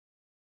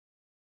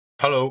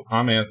Hello,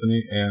 I'm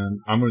Anthony,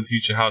 and I'm going to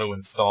teach you how to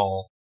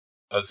install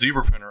a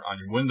Zebra printer on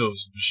your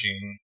Windows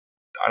machine.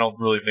 I don't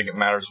really think it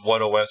matters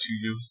what OS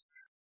you use.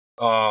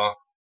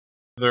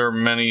 There are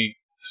many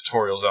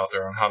tutorials out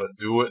there on how to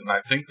do it, and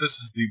I think this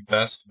is the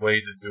best way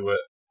to do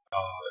it.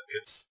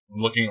 I'm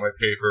looking at my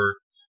paper,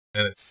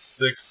 and it's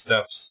 6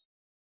 steps,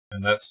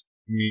 and that's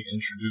me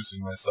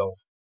introducing myself.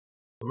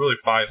 Really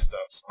 5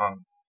 steps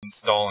on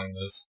installing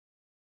this,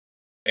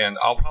 and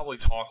I'll probably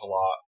talk a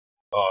lot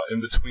in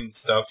between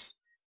steps,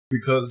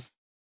 because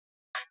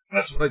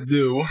that's what I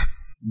do.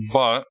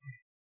 But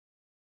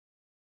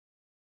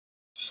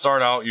to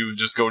start out, you would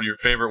just go to your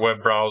favorite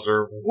web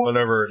browser,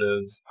 whatever it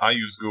is. I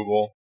use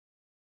Google.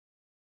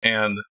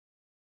 And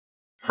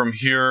from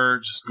here,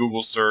 just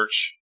Google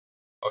search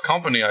a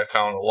company I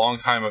found a long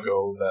time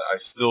ago that I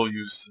still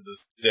use to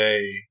this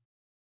day.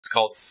 It's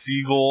called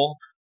Siegel.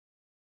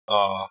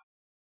 I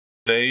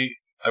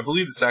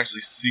believe it's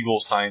actually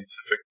Siegel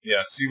Scientific.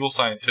 Yeah,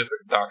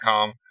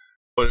 SiegelScientific.com.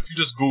 But if you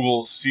just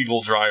Google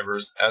Siegel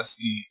drivers,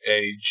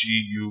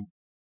 Seagull,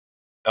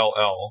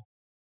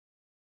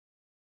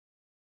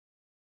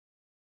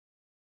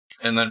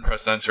 and then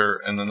press enter,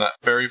 and then that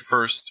very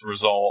first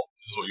result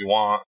is what you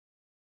want,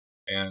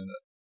 and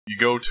you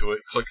go to it,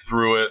 click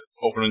through it,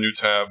 open a new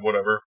tab,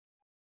 whatever.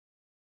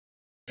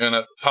 And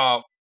at the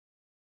top,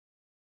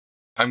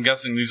 I'm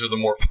guessing these are the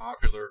more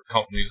popular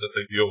companies that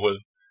they deal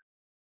with.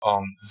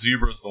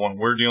 Zebra is the one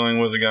we're dealing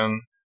with again,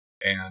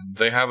 and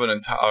they have a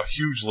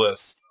huge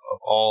list of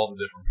all the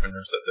different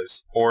printers that they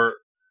support,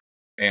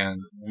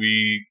 and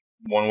we,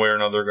 one way or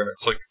another, are going to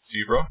click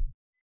Zebra.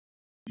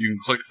 You can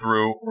click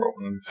through or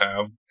open a new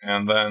tab,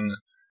 and then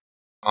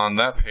on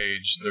that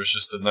page, there's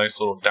just a nice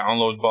little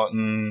download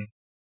button.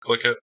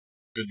 Click it,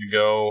 good to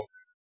go.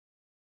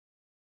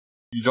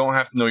 You don't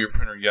have to know your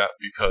printer yet,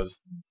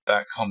 because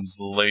that comes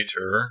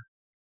later,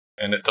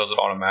 and it does it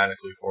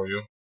automatically for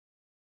you.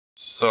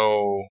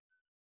 So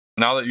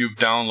now that you've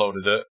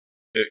downloaded it,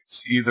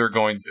 it's either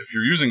going, if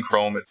you're using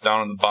Chrome, it's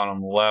down in the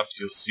bottom left,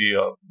 you'll see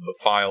the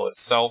file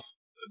itself,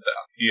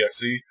 the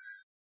 .exe,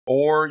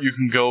 or you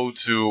can go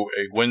to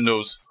a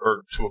Windows,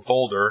 or to a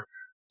folder,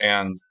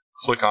 and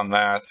click on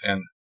that,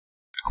 and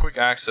Quick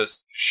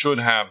Access should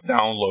have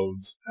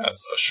downloads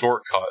as a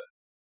shortcut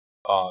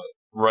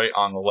right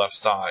on the left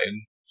side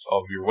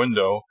of your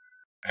window,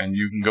 and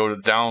you can go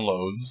to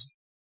downloads,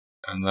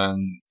 and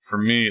then for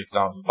me it's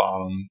down at the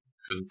bottom,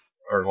 because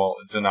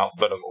it's in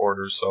alphabetical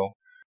order, so.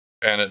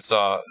 And it's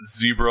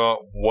Zebra,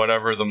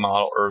 whatever the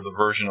model or the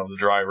version of the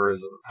driver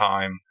is at the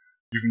time.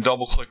 You can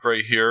double click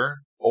right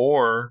here,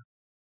 or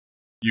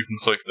you can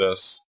click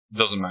this. It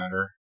doesn't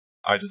matter.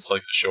 I just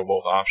like to show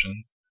both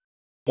options.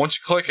 Once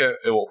you click it,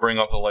 it will bring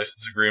up a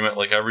license agreement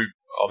like every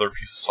other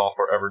piece of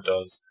software ever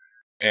does.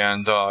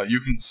 And you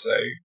can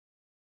say,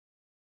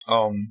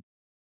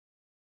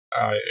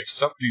 I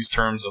accept these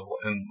terms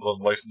in the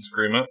license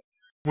agreement,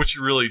 which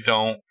you really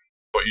don't,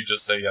 but you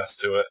just say yes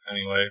to it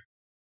anyway.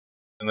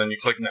 And then you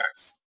click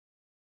Next.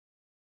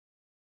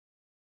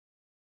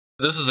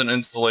 This is an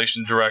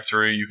installation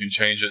directory. You can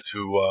change it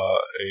to a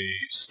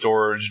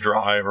storage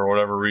drive or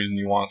whatever reason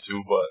you want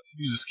to, but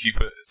you just keep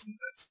it.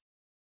 It's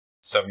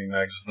 70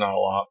 megs. It's not a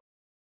lot.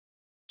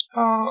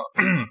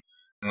 And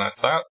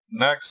that's that.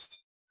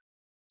 Next.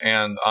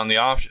 And on the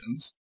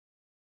options,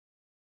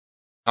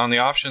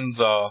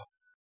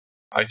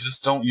 I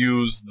just don't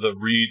use the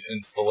read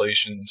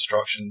installation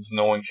instructions.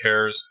 No one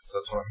cares, because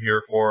that's what I'm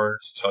here for,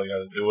 to tell you how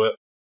to do it.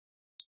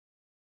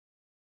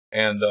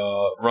 And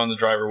run the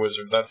driver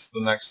wizard. That's the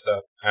next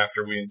step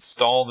after we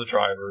install the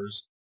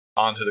drivers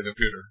onto the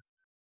computer.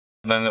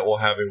 And then it will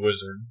have a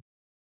wizard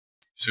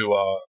to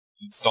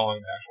installing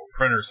the actual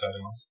printer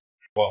settings.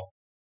 Well,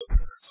 the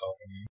printer itself,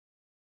 I mean.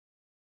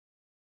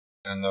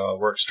 And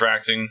we're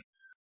extracting.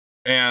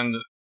 And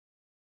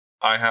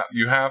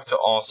you have to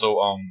also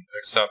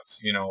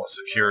accept, a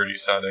security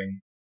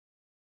setting.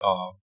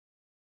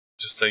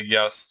 Just say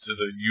yes to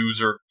the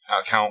user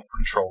account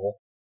control.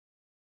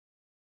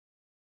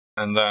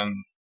 And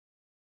then,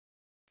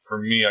 for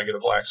me, I get a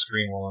black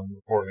screen while I'm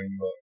recording.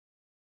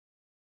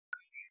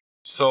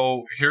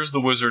 So, here's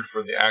the wizard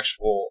for the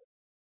actual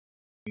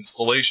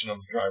installation of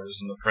the drivers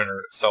in the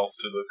printer itself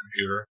to the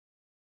computer.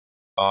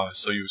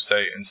 So you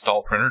say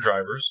Install Printer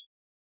Drivers,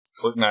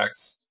 click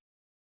Next,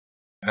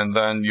 and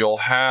then you'll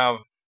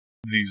have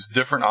these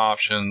different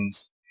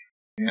options.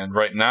 And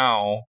right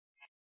now,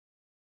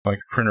 my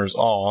printer's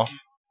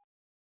off.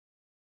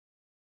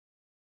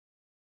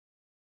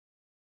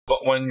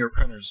 But when your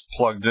printer's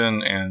plugged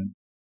in and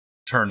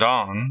turned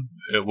on,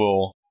 it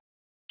will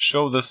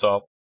show this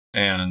up,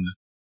 and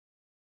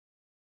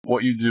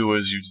what you do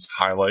is you just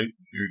highlight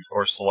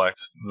or select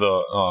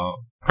the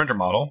printer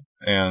model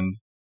and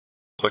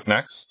click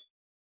Next.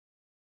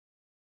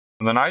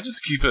 And then I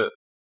just keep it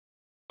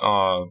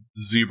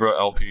Zebra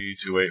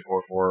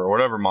LP2844 or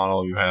whatever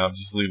model you have,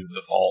 just leave it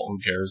default, who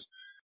cares.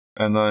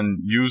 And then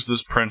use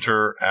this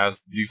printer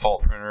as the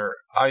default printer.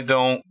 I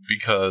don't,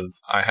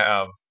 because I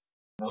have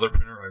another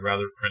printer I'd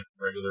rather print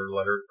regular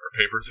letter or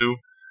paper to.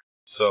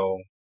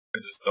 So I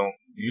just don't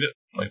need it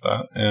like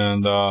that.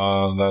 And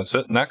that's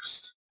it.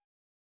 Next.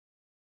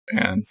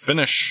 And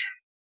finish.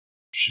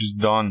 She's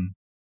done.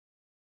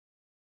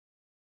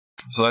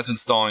 So that's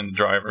installing the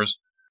drivers.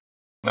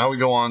 Now we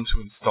go on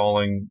to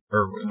installing,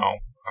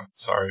 I'm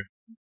sorry.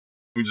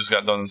 We just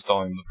got done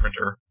installing the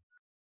printer.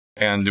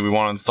 And do we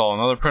want to install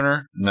another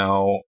printer?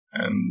 No.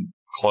 And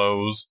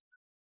close.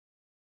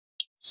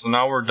 So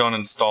now we're done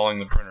installing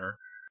the printer.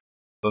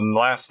 The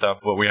last step,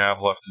 what we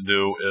have left to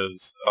do,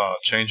 is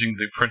changing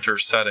the printer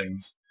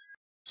settings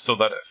so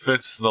that it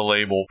fits the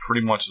label.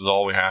 Pretty much is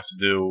all we have to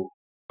do.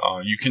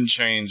 You can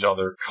change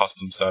other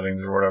custom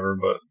settings or whatever,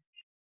 but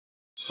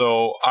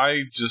so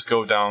I just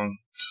go down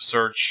to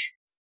search,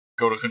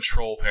 go to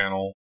control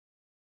panel,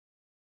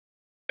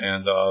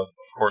 and of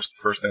course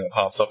the first thing that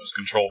pops up is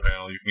control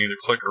panel. You can either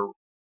click or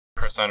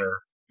press enter,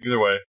 either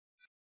way.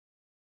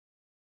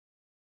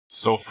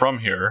 So from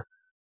here,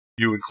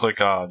 you would click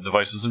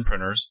devices and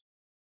printers.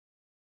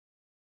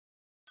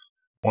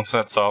 Once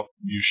that's up,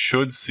 you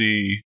should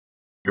see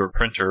your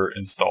printer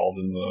installed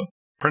in the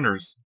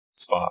printer's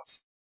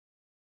spots.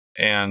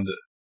 And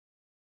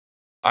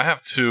I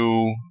have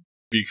two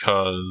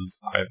because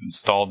I've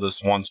installed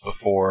this once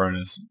before and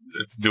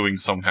it's doing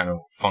some kind of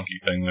funky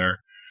thing there.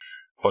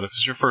 But if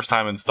it's your first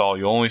time install,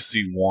 you'll only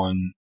see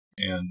one,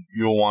 and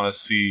you'll want to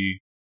see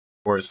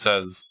where it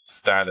says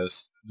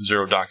status,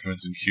 0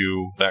 documents in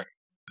queue. That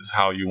is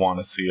how you want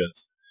to see it.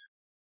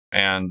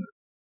 And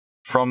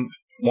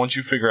once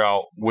you figure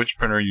out which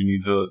printer you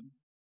need to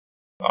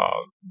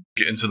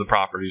get into the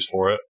properties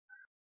for it,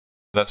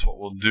 that's what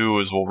we'll do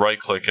is we'll right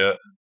click it,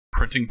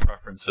 printing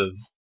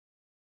preferences,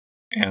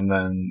 and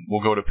then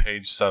we'll go to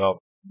page setup.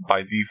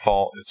 By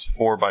default it's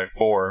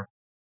 4x4,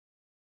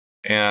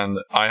 and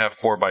I have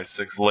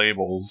 4x6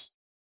 labels.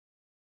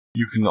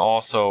 You can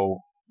also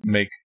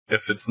make,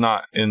 if it's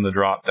not in the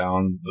drop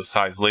down, the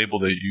size label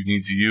that you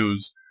need to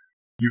use,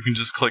 you can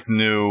just click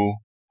new,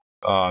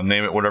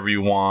 name it whatever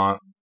you want,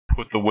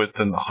 put the width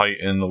and the height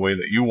in the way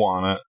that you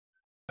want it,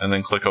 and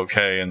then click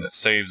OK, and it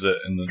saves it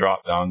in the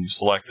drop down. You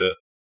select it.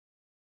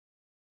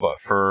 But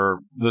for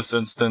this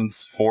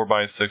instance,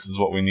 4x6 is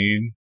what we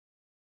need,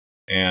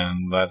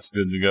 and that's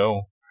good to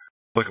go.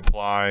 Click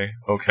apply,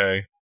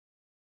 OK,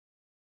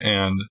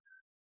 and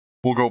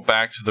we'll go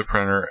back to the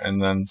printer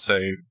and then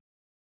say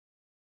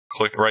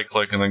right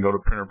click and then go to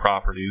printer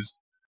properties,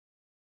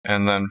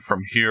 and then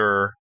from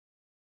here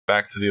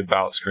back to the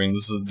about screen.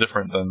 This is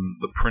different than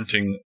the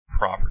printing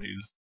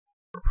properties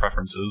or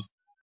preferences.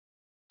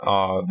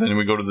 Then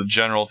we go to the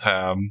general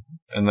tab,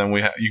 and then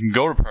you can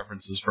go to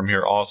preferences from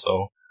here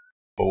also.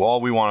 But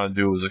all we want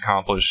to do is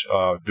accomplish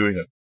doing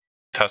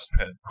a test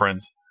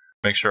print,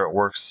 make sure it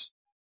works,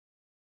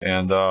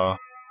 and you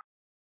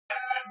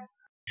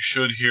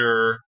should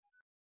hear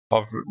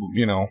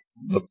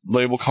the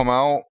label come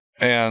out,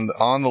 and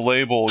on the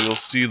label you'll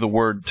see the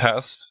word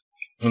test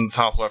in the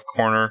top left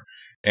corner,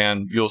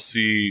 and you'll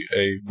see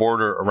a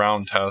border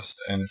around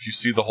test, and if you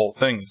see the whole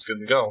thing, it's good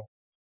to go.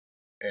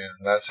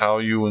 And that's how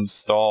you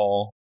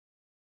install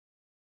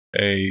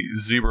a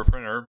Zebra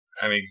printer,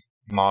 any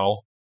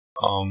model.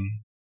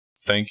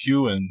 Thank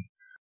you, and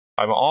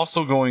I'm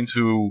also going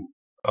to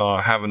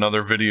have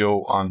another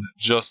video on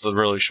just a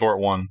really short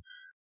one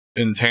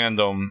in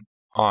tandem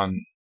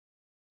on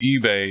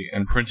eBay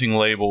and printing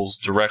labels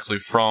directly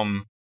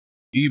from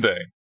eBay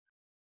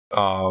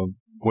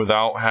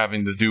without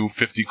having to do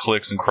 50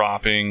 clicks and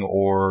cropping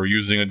or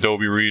using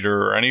Adobe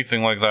Reader or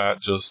anything like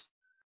that. Just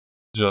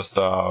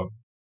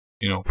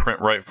print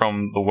right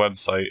from the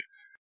website,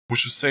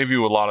 which will save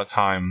you a lot of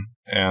time,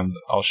 and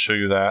I'll show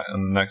you that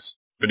in the next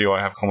video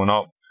I have coming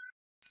up.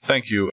 Thank you.